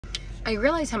I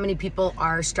realize how many people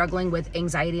are struggling with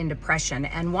anxiety and depression,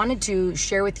 and wanted to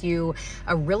share with you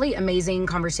a really amazing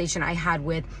conversation I had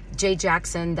with Jay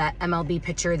Jackson, that MLB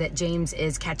pitcher that James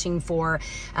is catching for,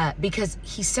 because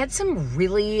he said some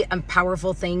really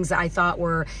powerful things that I thought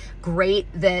were great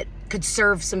that could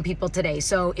serve some people today.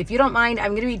 So if you don't mind,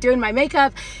 I'm going to be doing my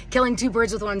makeup, killing two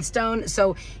birds with one stone.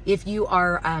 So if you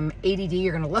are ADD,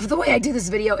 you're going to love the way I do this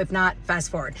video. If not, fast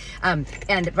forward.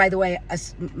 And by the way, a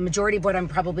majority of what I'm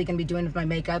probably going to be doing with my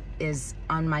makeup is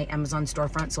on my Amazon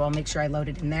storefront. So I'll make sure I load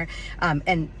it in there,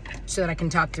 and so that I can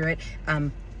talk through it.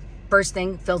 First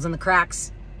thing, fills in the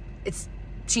cracks. It's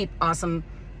cheap, awesome.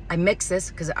 I mix this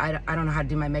because I don't know how to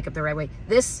do my makeup the right way.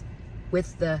 This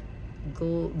with the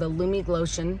Lumi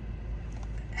Glotion.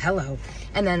 Hello.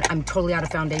 And then I'm totally out of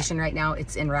foundation right now.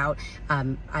 It's en route.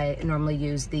 I normally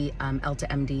use the Elta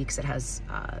MD because it has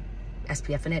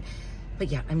SPF in it. But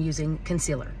yeah, I'm using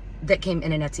concealer that came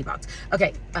in an Etsy box.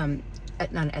 Okay, not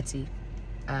an Etsy.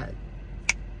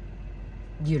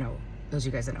 You know, those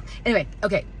of you guys that know. Anyway,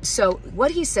 okay, so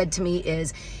what he said to me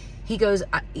is, he goes,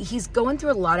 he's going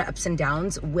through a lot of ups and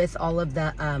downs with all of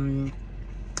the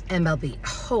MLB.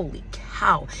 Holy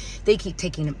cow. They keep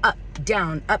taking him up,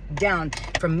 down,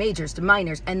 from majors to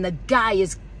minors. And the guy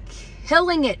is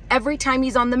killing it every time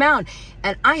he's on the mound.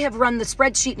 And I have run the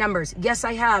spreadsheet numbers. Yes,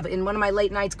 I have, in one of my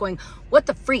late nights, going, what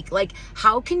the freak? Like,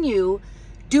 how can you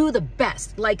do the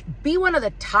best? Like, be one of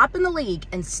the top in the league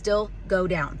and still go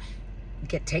down,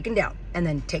 get taken down, and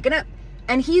then taken up.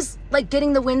 And he's like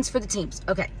getting the wins for the teams.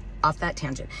 Okay, off that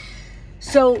tangent.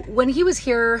 So when he was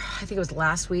here, I think it was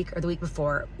last week or the week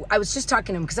before, I was just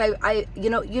talking to him because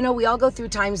you know, we all go through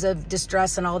times of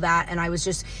distress and all that. And I was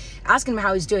just asking him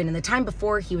how he's doing. And the time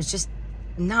before, he was just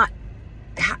not,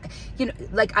 you know,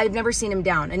 like I've never seen him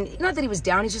down. And not that he was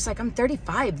down. He's just like, I'm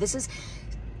 35. This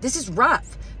is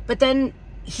rough. But then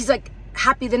he's like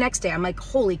happy the next day. I'm like,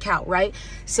 holy cow, right?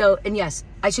 So, and yes,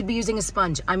 I should be using a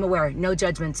sponge. I'm aware, no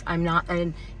judgments. I'm not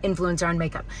an influencer on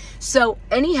makeup. So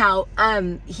anyhow,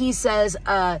 he says,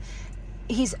 I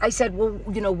said, well,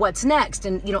 you know, what's next?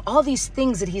 And, you know, all these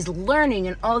things that he's learning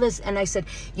and all this. And I said,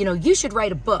 you know, you should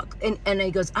write a book. And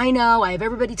he goes, I know, I have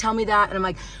everybody tell me that. And I'm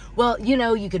like, well, you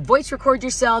know, you could voice record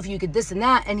yourself. You could this and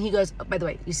that. And he goes, oh, by the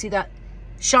way, you see that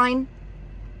shine?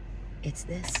 It's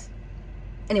this.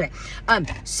 Anyway,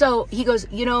 so he goes,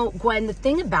 you know, Gwen, the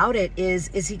thing about it is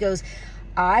he goes,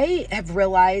 I have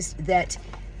realized that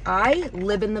I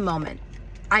live in the moment.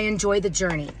 I enjoy the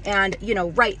journey. And, you know,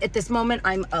 right at this moment,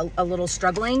 I'm a little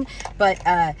struggling, but,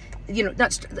 you know,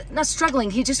 not struggling.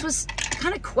 He just was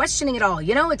kind of questioning it all.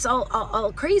 You know, it's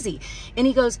all crazy. And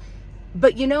he goes,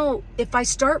 but, you know, if I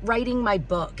start writing my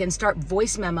book and start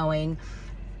voice memoing,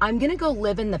 I'm going to go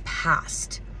live in the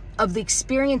past of the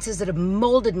experiences that have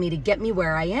molded me to get me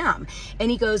where I am.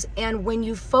 And he goes, and when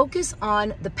you focus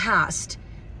on the past,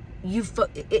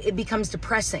 it becomes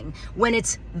depressing. When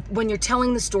you're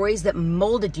telling the stories that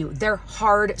molded you, they're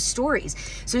hard stories.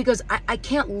 So he goes, I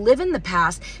can't live in the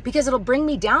past because it'll bring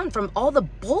me down from all the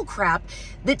bull crap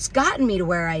that's gotten me to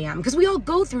where I am. Because we all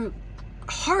go through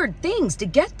hard things to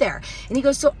get there. And he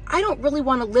goes, so I don't really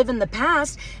want to live in the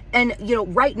past. And, you know,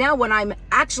 right now when I'm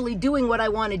actually doing what I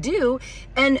want to do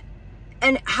and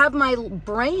have my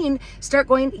brain start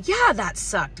going, yeah, that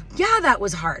sucked. Yeah, that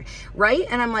was hard. Right.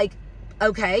 And I'm like,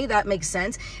 okay, that makes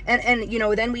sense. And you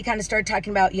know, then we kind of start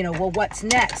talking about, you know, well, what's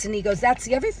next? And he goes, that's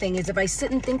the other thing is if I sit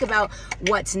and think about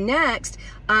what's next.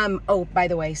 Oh, by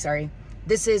the way, sorry.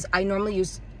 I normally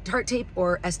use Tarte tape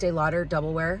or Estee Lauder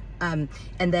double wear. And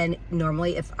then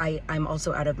normally if I'm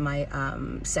also out of my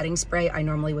setting spray, I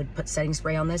normally would put setting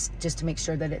spray on this just to make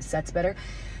sure that it sets better.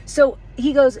 So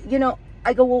he goes, you know,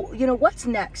 I go, well, you know, what's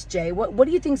next, Jay? What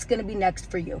do you think is going to be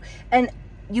next for you? And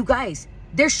you guys,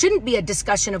 there shouldn't be a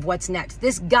discussion of what's next.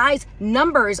 This guy's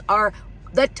numbers are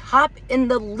the top in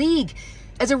the league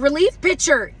as a relief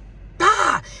pitcher.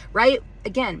 Right?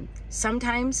 Again,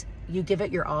 sometimes you give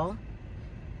it your all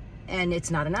and it's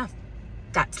not enough.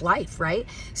 That's life, right?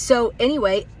 So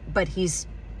anyway, but he's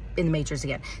in the majors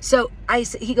again. So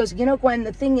he goes, you know, Gwen,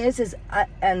 the thing is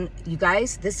and you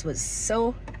guys, this was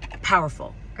so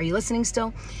powerful. Are you listening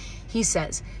still? He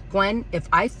says, Gwen, if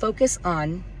I focus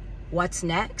on what's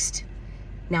next,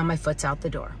 now my foot's out the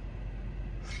door.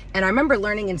 And I remember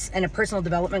learning in a personal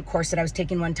development course that I was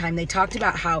taking one time, they talked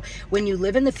about how when you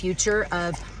live in the future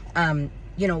of,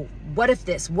 you know, what if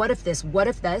this, what if this, what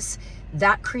if this,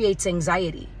 that creates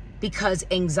anxiety because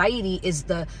anxiety is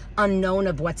the unknown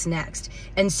of what's next.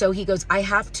 And so he goes, I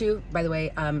have to, by the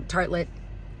way, Tartelette,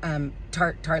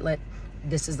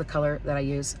 this is the color that I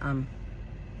use.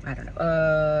 I don't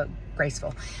know,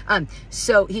 graceful.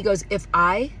 So he goes, if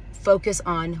I focus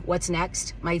on what's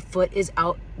next, my foot is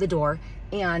out the door,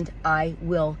 and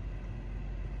I'll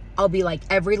be like,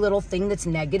 every little thing that's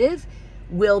negative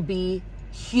will be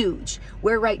huge.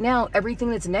 Where right now,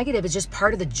 everything that's negative is just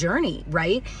part of the journey,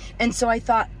 right? And so I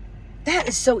thought, that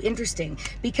is so interesting,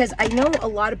 because I know a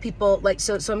lot of people like,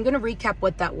 so I'm going to recap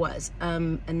what that was.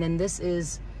 And then this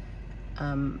is,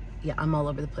 yeah, I'm all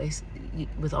over the place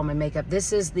with all my makeup.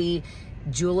 This is the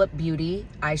Julep Beauty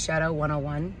Eyeshadow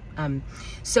 101.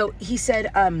 So he said,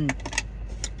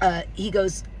 he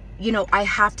goes, you know, I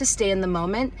have to stay in the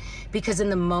moment, because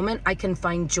in the moment I can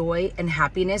find joy and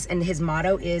happiness. And his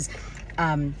motto is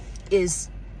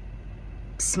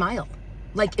smile.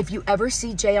 Like, if you ever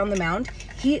see Jay on the mound,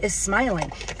 he is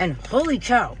smiling. And holy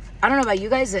cow, I don't know about you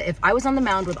guys, if I was on the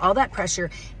mound with all that pressure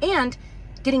and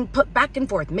getting put back and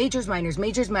forth, majors,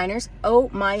 minors, oh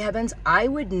my heavens, I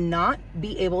would not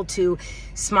be able to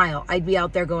smile. I'd be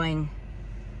out there going,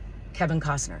 Kevin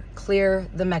Costner, clear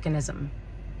the mechanism.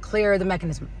 Clear the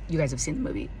mechanism. You guys have seen the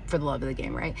movie For the Love of the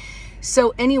Game, right?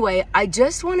 So anyway, I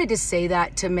just wanted to say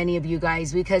that to many of you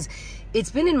guys, because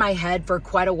it's been in my head for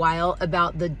quite a while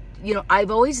about the, you know, I've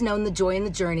always known the joy in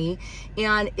the journey,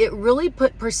 and it really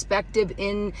put perspective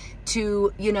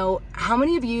into, you know, how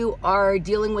many of you are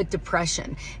dealing with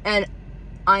depression? And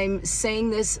I'm saying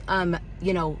this,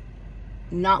 you know,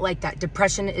 not like that.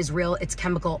 Depression is real, it's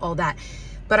chemical, all that.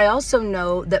 But I also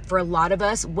know that for a lot of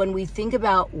us, when we think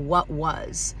about what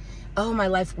was, oh, my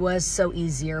life was so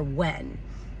easier when,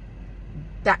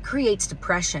 that creates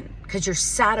depression, because you're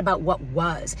sad about what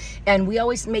was. And we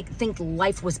always think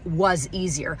life was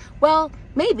easier. Well,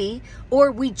 maybe,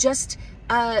 or we just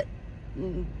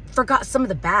forgot some of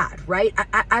the bad, right?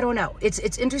 I don't know.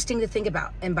 It's interesting to think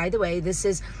about. And by the way, this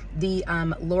is the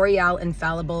L'Oreal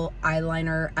Infallible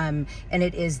eyeliner, and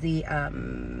it is the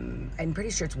I'm pretty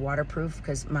sure it's waterproof,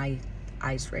 because my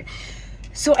eyes, right?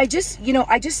 So I just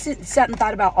sat and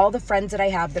thought about all the friends that I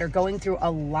have that are going through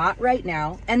a lot right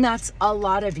now, and that's a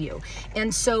lot of you.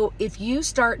 And so if you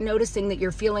start noticing that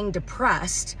you're feeling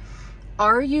depressed,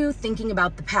 are you thinking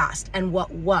about the past and what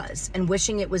was and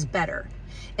wishing it was better?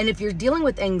 And if you're dealing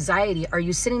with anxiety, are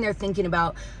you sitting there thinking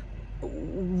about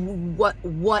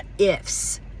what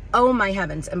ifs? Oh my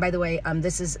heavens. And by the way,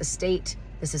 this is Estate.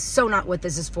 This is so not what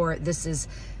this is for. This is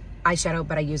eyeshadow,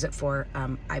 but I use it for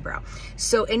eyebrow.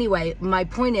 So anyway, my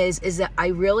point is that I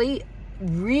really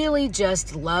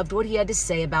just loved what he had to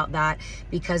say about that,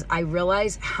 because I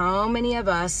realize how many of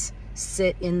us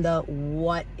sit in the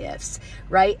what ifs,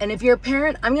 right? And if you're a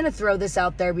parent, I'm going to throw this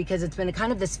out there, because it's been a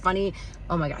kind of this funny,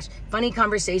 oh my gosh, funny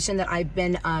conversation that I've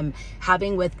been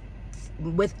having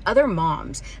with other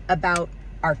moms about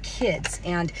our kids.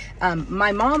 And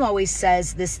my mom always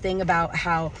says this thing about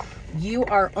how you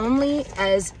are only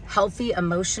as healthy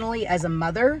emotionally as a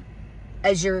mother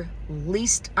as your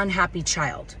least unhappy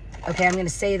child. Okay, I'm going to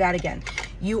say that again.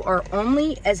 You are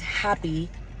only as happy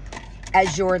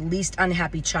as your least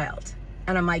unhappy child.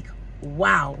 And I'm like,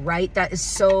 wow, right? That is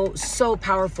so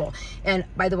powerful. And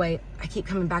by the way, I keep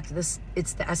coming back to this.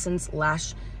 It's the Essence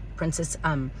Lash Princess.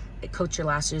 It coats your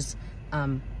lashes.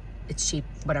 It's cheap,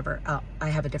 whatever. I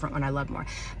have a different one I love more.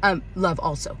 Love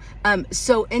also.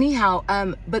 So anyhow,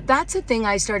 but that's a thing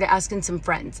I started asking some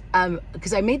friends,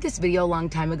 because I made this video a long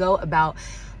time ago about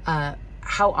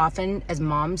how often as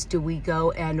moms do we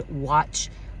go and watch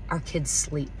our kids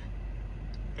sleep.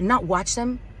 And not watch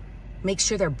them, make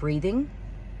sure they're breathing.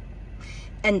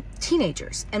 And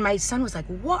teenagers. And my son was like,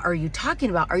 what are you talking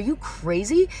about? Are you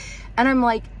crazy? And I'm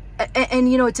like,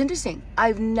 and you know, it's interesting.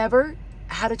 I've never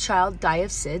had a child die of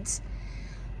SIDS.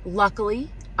 Luckily,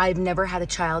 I've never had a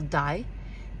child die.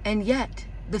 And yet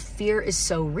the fear is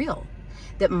so real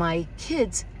that my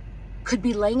kids could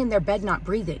be laying in their bed not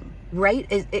breathing, right?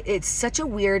 It's such a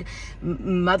weird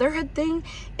motherhood thing.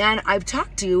 And I've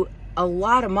talked to a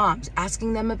lot of moms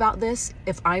asking them about this,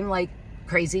 if I'm like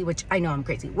crazy, which I know I'm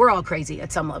crazy. We're all crazy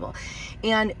at some level.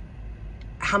 And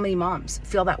how many moms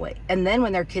feel that way? And then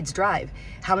when their kids drive,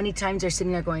 how many times they're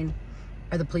sitting there going,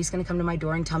 are the police going to come to my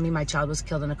door and tell me my child was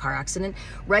killed in a car accident,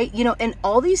 right? You know, and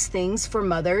all these things for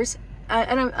mothers,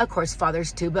 and of course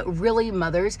fathers too, but really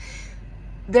mothers,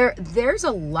 there's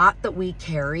a lot that we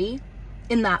carry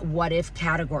in that what if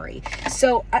category.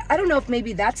 So I don't know if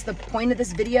maybe that's the point of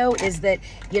this video, is that,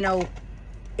 you know,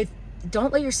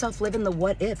 don't let yourself live in the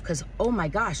what if, because oh my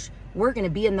gosh, we're going to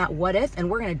be in that what if, and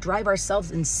we're going to drive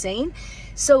ourselves insane.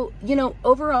 So, you know,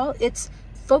 overall, it's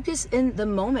focus in the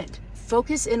moment.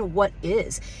 Focus in what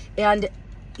is, and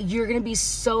you're going to be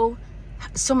so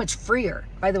so much freer.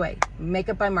 By the way,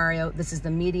 Makeup by Mario. This is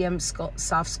the medium soft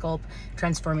sculpt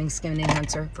transforming skin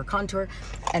enhancer for contour.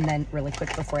 And then really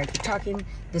quick before I keep talking,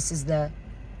 this is the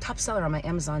top seller on my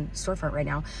Amazon storefront right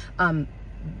now.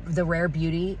 The Rare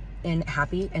Beauty in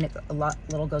Happy, and it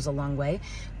little goes a long way.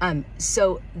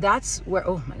 So that's where,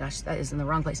 oh my gosh, that is in the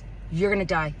wrong place. You're gonna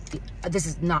die. This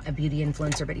is not a beauty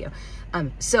influencer video.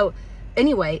 So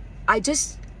anyway, I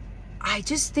just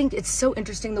think it's so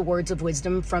interesting, the words of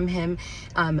wisdom from him,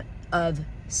 of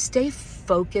stay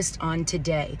focused on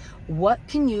today. What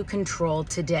can you control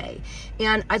today?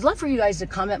 And I'd love for you guys to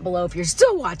comment below if you're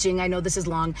still watching. I know this is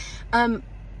long.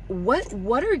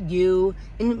 What are you,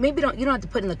 and maybe you don't have to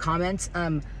put in the comments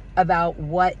about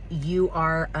what you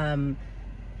are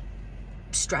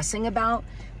stressing about,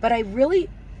 but I really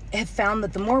have found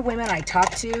that the more women I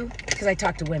talk to, because I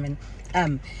talk to women,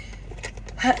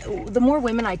 the more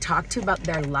women I talk to about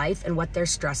their life and what they're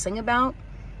stressing about,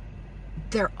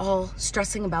 they're all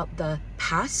stressing about the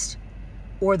past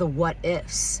or the what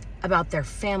ifs, about their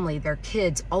family, their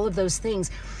kids, all of those things.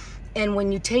 And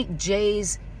when you take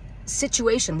Jay's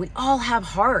situation, we all have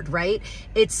hard, right?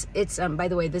 It's by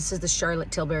the way, this is the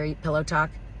Charlotte Tilbury Pillow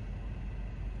Talk.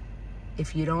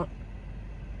 If you don't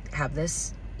have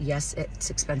this, yes, it's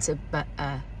expensive, but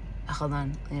hold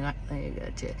on,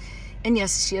 and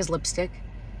yes, she has lipstick.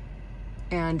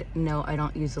 And no, I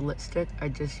don't use the lipstick, I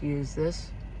just use this.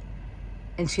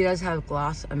 And she does have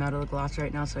gloss. I'm out of the gloss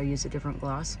right now, so I use a different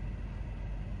gloss.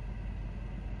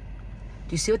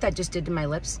 Do you see what that just did to my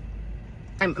lips?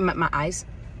 My eyes?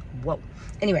 Whoa.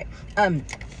 Anyway,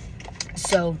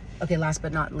 so, okay, last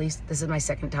but not least, this is my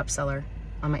second top seller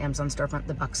on my Amazon storefront,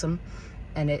 the Buxom,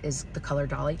 and it is the color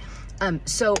Dolly.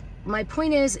 So my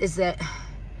point is that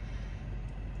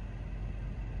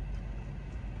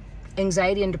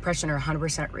anxiety and depression are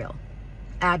 100% real.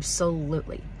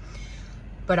 Absolutely.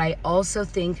 But I also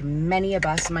think many of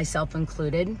us, myself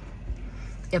included,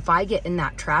 if I get in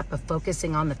that trap of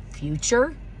focusing on the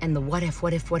future and the what if,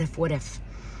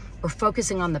 or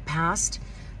focusing on the past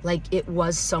like it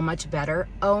was so much better,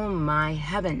 oh my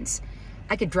heavens,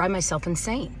 I could drive myself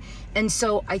insane. And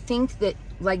so I think that,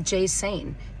 like Jay's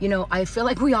saying, you know, I feel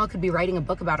like we all could be writing a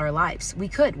book about our lives. We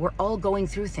could. We're all going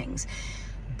through things.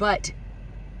 But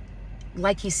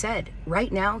like he said,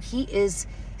 right now he is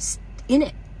in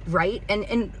it, right?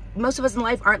 And most of us in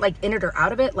life aren't like in it or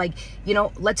out of it. Like, you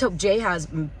know, let's hope Jay has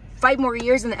 5 more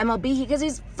years in the MLB because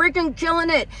he's freaking killing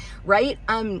it, right?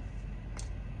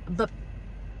 But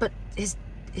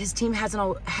his team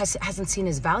hasn't seen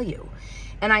his value.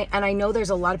 And I know there's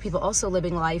a lot of people also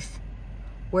living life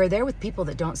where they're with people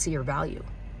that don't see your value.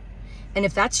 And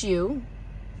if that's you,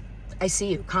 I see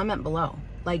you. Comment below.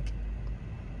 Like,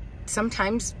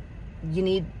 sometimes you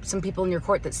need some people in your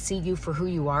court that see you for who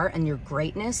you are and your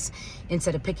greatness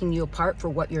instead of picking you apart for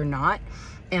what you're not.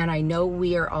 And I know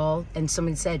we are all, and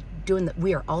somebody said,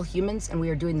 we are all humans and we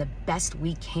are doing the best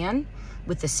we can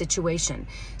with the situation.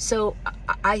 So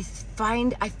I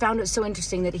found it so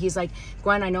interesting that he's like,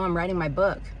 Gwen, I know I'm writing my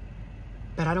book,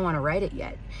 but I don't want to write it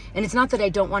yet. And it's not that I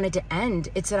don't want it to end.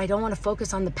 It's that I don't want to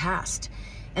focus on the past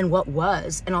and what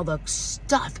was and all the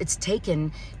stuff it's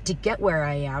taken to get where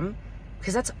I am,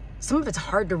 because some of it's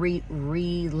hard to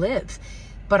relive.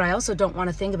 But I also don't want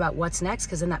to think about what's next,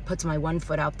 because then that puts my one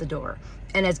foot out the door.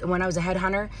 And when I was a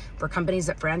headhunter for companies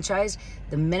that franchised,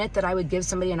 the minute that I would give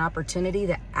somebody an opportunity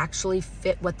that actually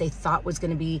fit what they thought was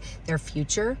going to be their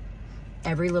future,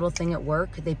 every little thing at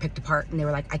work, they picked apart and they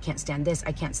were like, I can't stand this,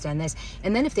 I can't stand this.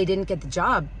 And then if they didn't get the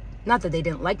job, not that they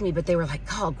didn't like me, but they were like,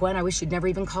 oh, Gwen, I wish you'd never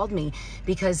even called me,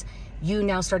 because you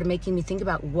now started making me think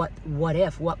about what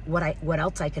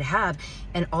else I could have.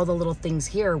 And all the little things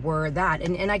here were that.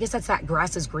 And I guess that's that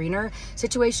grass is greener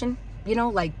situation, you know,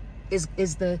 like, is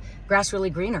the grass really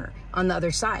greener on the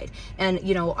other side? And,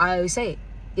 you know, I always say,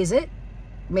 is it?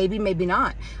 Maybe, maybe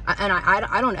not. And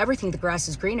I don't ever think the grass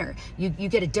is greener. You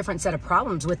get a different set of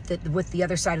problems with the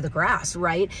other side of the grass,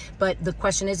 right? But the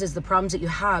question is the problems that you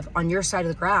have on your side of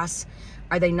the grass,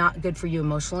 are they not good for you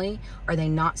emotionally? Are they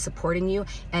not supporting you?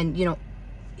 And, you know,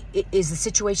 is the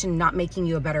situation not making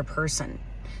you a better person?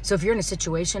 So if you're in a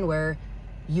situation where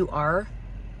you are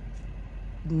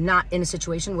not in a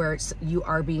situation where you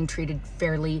are being treated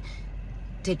fairly,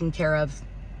 taken care of,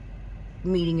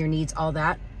 meeting your needs, all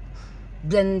that,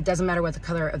 then it doesn't matter what the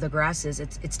color of the grass is.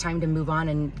 It's time to move on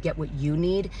and get what you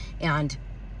need and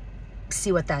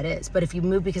see what that is. But if you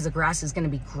move because the grass is going to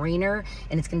be greener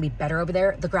and it's going to be better over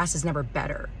there, the grass is never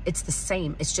better. It's the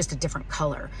same. It's just a different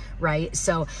color, right?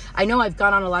 So I know I've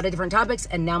gone on a lot of different topics,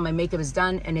 and now my makeup is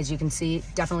done. And as you can see,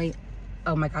 definitely,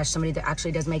 oh my gosh, somebody that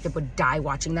actually does makeup would die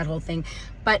watching that whole thing.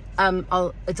 But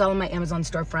it's all on my Amazon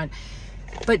storefront.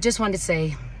 But just wanted to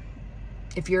say,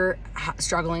 if you're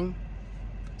struggling,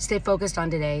 stay focused on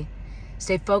today.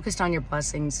 Stay focused on your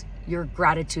blessings, your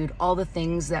gratitude, all the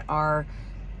things that are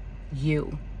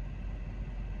you.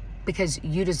 Because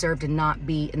you deserve to not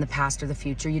be in the past or the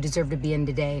future. You deserve to be in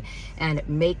today, and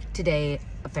make today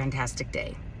a fantastic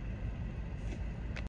day.